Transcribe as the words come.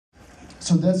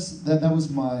So that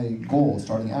was my goal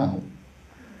starting out.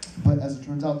 But as it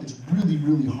turns out, it's really,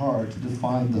 really hard to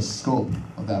define the scope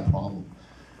of that problem.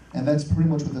 And that's pretty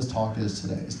much what this talk is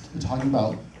today. It's talking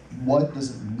about what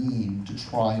does it mean to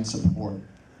try and support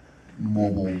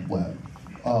mobile web,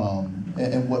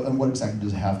 and what exactly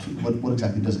does it have to, what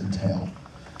exactly does it entail?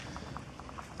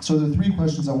 So there are three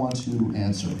questions I want to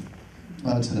answer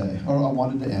today, or I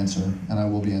wanted to answer, and I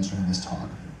will be answering in this talk,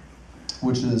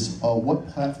 which is what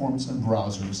platforms and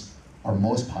browsers are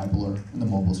most popular in the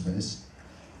mobile space,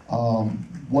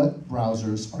 what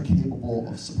browsers are capable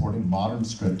of supporting modern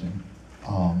scripting.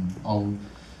 I'll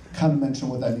kind of mention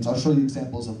what that means. I'll show you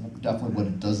examples of definitely what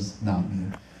it does not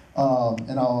mean.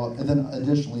 And then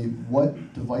additionally,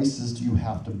 what devices do you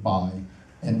have to buy,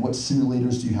 and what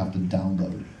simulators do you have to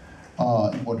download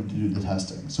in order to do the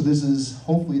testing? So this is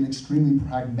hopefully an extremely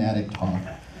pragmatic talk.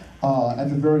 At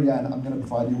the very end, I'm going to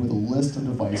provide you with a list of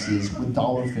devices with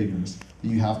dollar figures that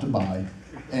you have to buy,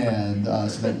 and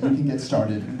so that you can get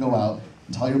started and go out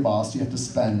and tell your boss you have to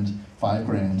spend $5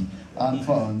 grand on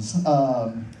phones,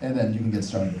 and then you can get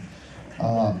started.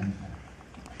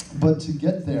 But to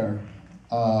get there,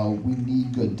 we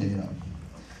need good data,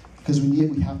 because we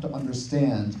have to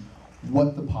understand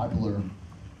what the popular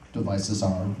devices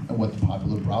are and what the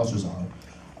popular browsers are.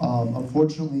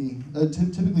 Unfortunately,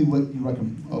 typically what you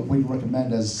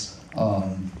recommend as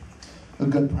a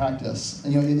good practice,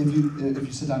 and, if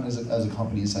you sit down as a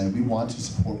company and say, we want to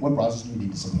support, what browsers do we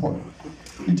need to support?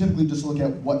 You typically just look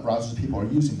at what browsers people are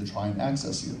using to try and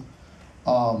access you.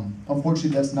 Unfortunately,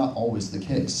 that's not always the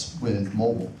case with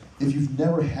mobile. If you've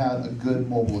never had a good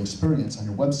mobile experience on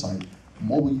your website,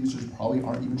 mobile users probably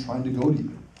aren't even trying to go to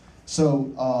you.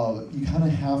 So you kind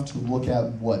of have to look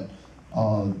at what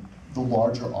the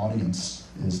larger audience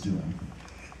is doing.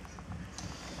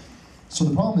 So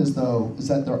the problem is, though, is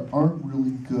that there aren't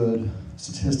really good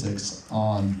statistics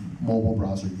on mobile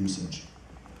browser usage.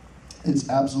 It's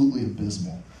absolutely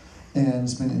abysmal, and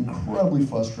it's been incredibly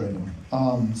frustrating.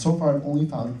 So far, I've only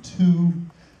found two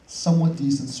somewhat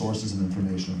decent sources of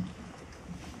information.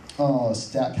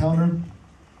 Stat Counter,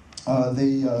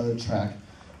 they track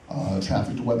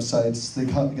traffic to websites. They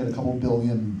get a couple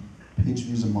billion page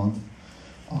views a month.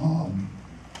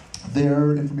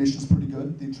 Their information is pretty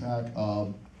good. They track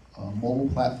mobile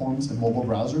platforms and mobile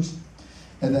browsers.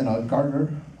 And then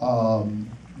Gartner,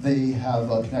 they have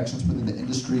connections within the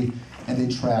industry, and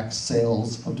they track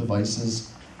sales of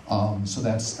devices. So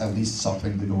that's at least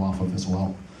something to go off of as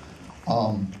well.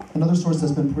 Another source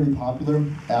that's been pretty popular,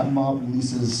 AdMob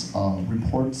releases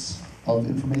reports of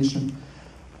information.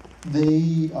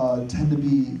 They tend to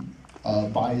be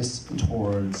biased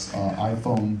towards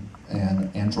iPhone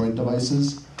and Android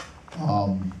devices.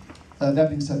 That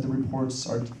being said, the reports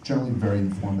are generally very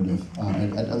informative.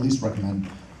 I'd at least recommend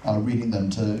reading them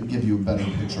to give you a better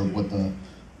picture of what the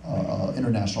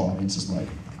international audience is like.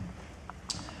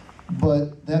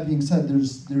 But that being said,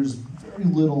 there's very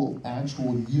little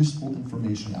actual useful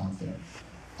information out there.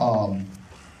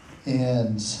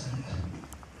 And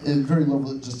very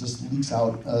little just leaks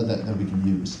out that we can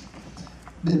use.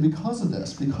 And because of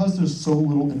this, because there's so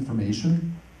little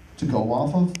information to go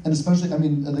off of, and especially, I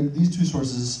mean, like these two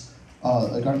sources,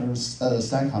 Gartner's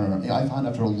Stat Counter, I found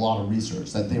after a lot of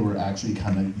research that they were actually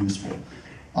kind of useful.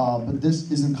 But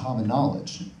this isn't common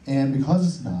knowledge. And because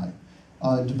it's not,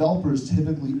 developers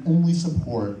typically only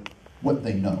support what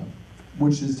they know,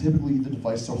 which is typically the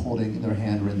device they're holding in their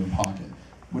hand or in their pocket,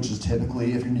 which is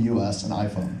typically, if you're in the US, an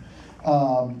iPhone,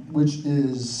 which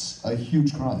is a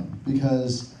huge crime,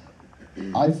 because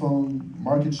iPhone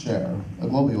market share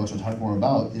globally, which I'll talk more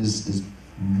about, is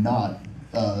not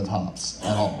the tops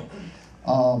at all.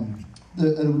 A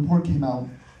report came out,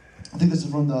 I think this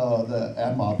is from the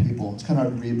AdMob people, it's kind of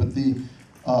hard to read, but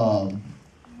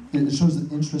it shows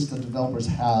the interest that developers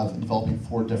have in developing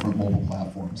 4 different mobile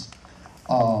platforms.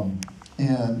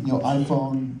 And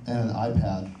iPhone and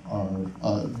iPad are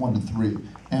 1 to 3,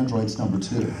 Android's number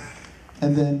 2.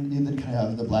 And then you kind of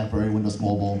have the BlackBerry, Windows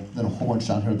Mobile, then a whole bunch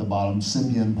down here at the bottom,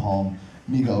 Symbian, Palm,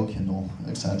 Migo, Kindle,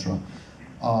 etc.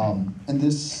 And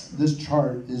this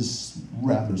chart is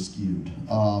rather skewed.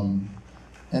 And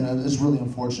it's really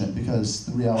unfortunate because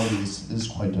the reality is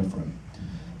quite different.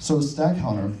 So Stat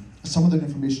Counter, some of the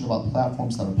information about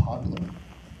platforms that are popular.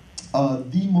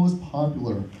 The most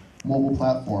popular mobile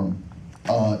platform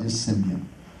is Symbian.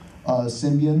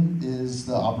 Symbian is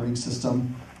the operating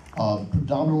system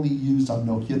predominantly used on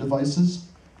Nokia devices,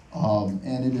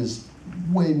 and it is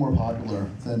way more popular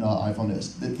than iPhone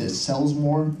is. It sells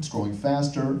more, it's growing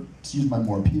faster, it's used by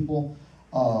more people,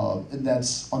 and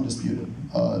that's undisputed.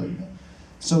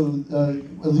 So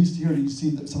at least here you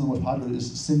see that some of the most popular is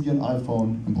Symbian,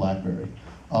 iPhone, and BlackBerry.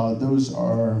 Those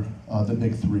are the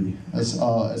big three,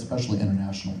 especially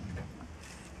international.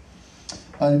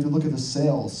 If you look at the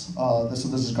sales, this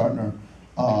is Gartner.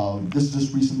 This is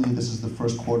just recently, this is the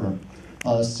first quarter.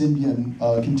 Symbian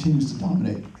continues to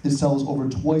dominate. It sells over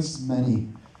twice as many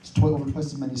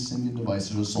Symbian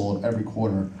devices are sold every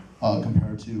quarter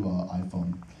compared to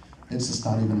iPhone. It's just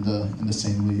not even in the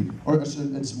same league, or it's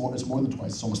more than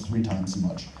twice. It's almost 3 times as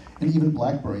much. And even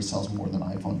BlackBerry sells more than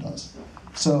iPhone does.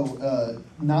 So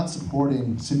not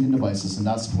supporting Symbian devices and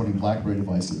not supporting BlackBerry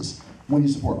devices when you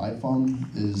support iPhone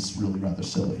is really rather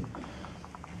silly.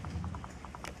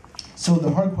 So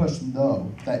the hard question,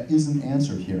 though, that isn't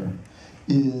answered here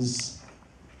is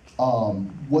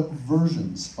what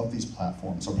versions of these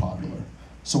platforms are popular?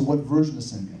 So what version of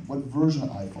Symbian, what version of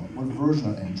iPhone, what version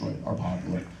of Android are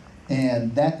popular?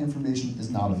 And that information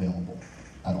is not available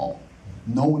at all.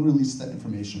 No one released that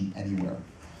information anywhere.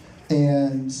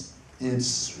 And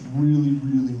it's really,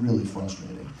 really, really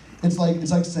frustrating. It's like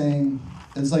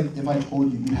if I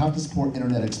told you you have to support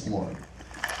Internet Explorer.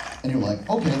 And you're like,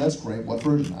 okay, that's great, what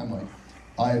version? I'm like,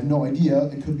 I have no idea.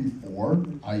 It could be 4,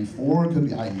 IE4, it could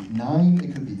be IE9,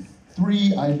 it could be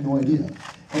 3, I have no idea.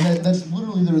 And that's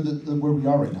literally where we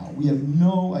are right now. We have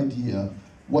no idea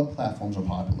what platforms are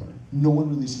popular. No one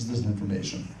releases this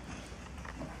information.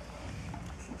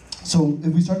 So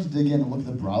if we start to dig in and look at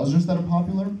the browsers that are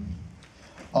popular,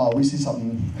 we see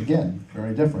something, again,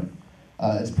 very different.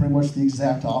 It's pretty much the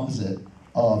exact opposite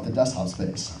of the desktop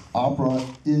space. Opera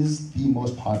is the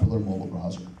most popular mobile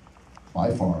browser, by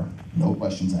far, no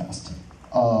questions asked.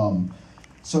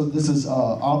 So this is,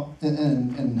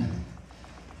 and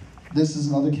this is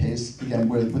another case, again,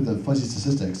 with the fuzzy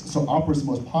statistics. So Opera is the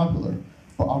most popular,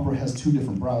 but Opera has 2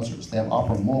 different browsers. They have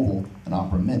Opera Mobile and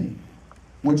Opera Mini.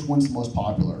 Which one's the most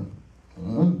popular?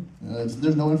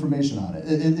 There's no information on it.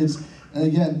 And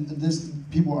again,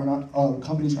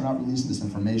 companies are not releasing this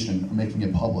information or making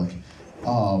it public,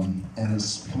 and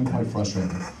it's becoming quite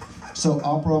frustrating. So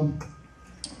Opera,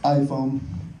 iPhone,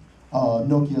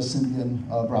 Nokia Symbian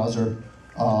browser,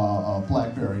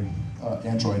 BlackBerry,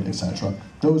 Android, etc.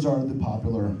 Those are the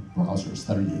popular browsers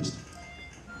that are used.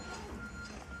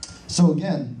 So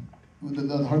again,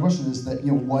 the hard question is that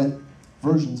what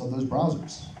versions of those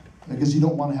browsers? Because you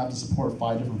don't want to have to support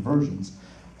 5 different versions,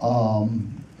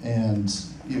 and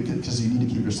because you need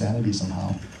to keep your sanity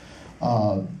somehow.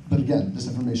 But again, this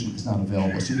information is not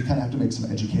available, so you kind of have to make some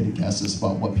educated guesses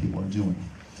about what people are doing.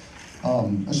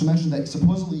 I should mention that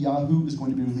supposedly Yahoo is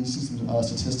going to be releasing some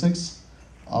statistics.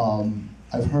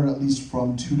 I've heard at least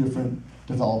from 2 different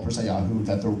developers at Yahoo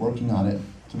that they're working on it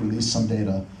to release some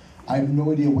data. I have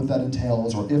no idea what that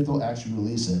entails or if they'll actually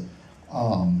release it.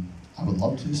 I would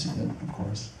love to see it, of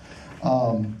course.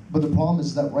 But the problem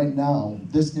is that right now,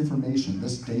 this information,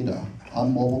 this data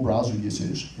on mobile browser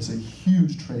usage is a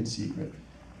huge trade secret.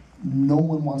 No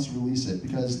one wants to release it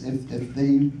because if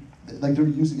they're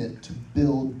using it to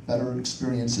build better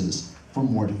experiences for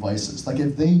more devices. Like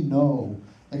if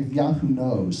Yahoo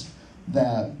knows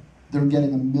that they're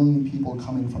getting 1 million people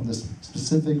coming from this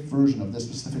specific version of this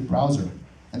specific browser,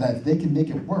 and that if they can make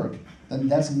it work, then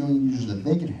that's 1 million users that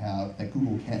they can have that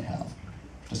Google can't have,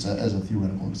 just as a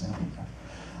theoretical example there.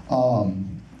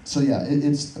 So yeah,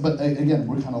 but again,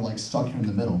 we're kind of like stuck here in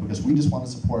the middle because we just want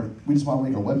to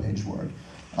make our web page work.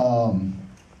 And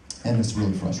it's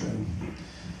really frustrating.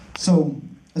 So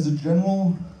as a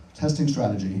general testing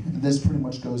strategy, and this pretty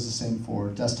much goes the same for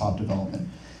desktop development,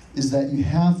 is that you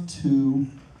have to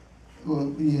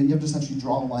essentially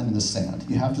draw a line in the sand.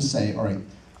 You have to say, all right,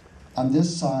 on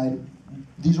this side,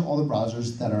 these are all the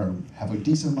browsers that have a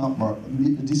decent amount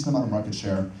of market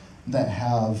share, that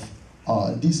have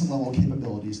a decent level of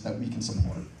capabilities that we can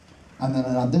support. And then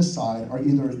on this side are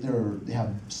either they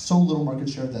have so little market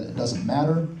share that it doesn't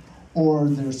matter, or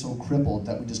they're so crippled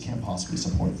that we just can't possibly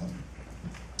support them.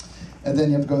 And then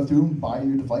you have to go through, buy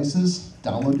your devices,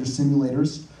 download your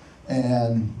simulators,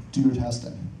 and do your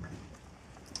testing.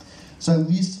 So at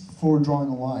least for drawing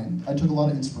a line, I took a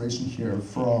lot of inspiration here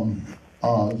from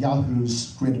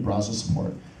Yahoo's graded browser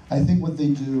support. I think what they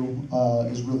do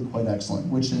is really quite excellent,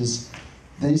 which is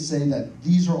they say that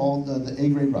these are all the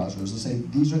A-grade browsers. They say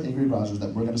these are A-grade browsers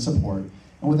that we're going to support.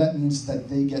 And what that means is that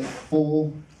they get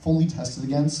fully tested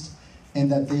against, and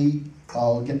that they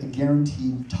get the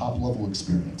guaranteed top-level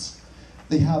experience.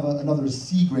 They have another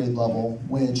C-grade level,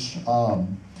 which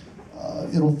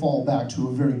it'll fall back to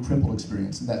a very crippled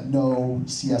experience, and that no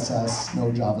CSS,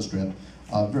 no JavaScript,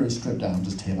 very stripped down,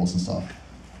 just tables and stuff.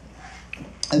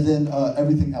 And then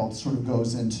everything else sort of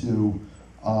goes into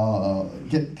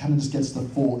kind of just gets the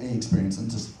full A experience and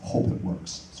just hope it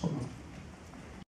works, sort of.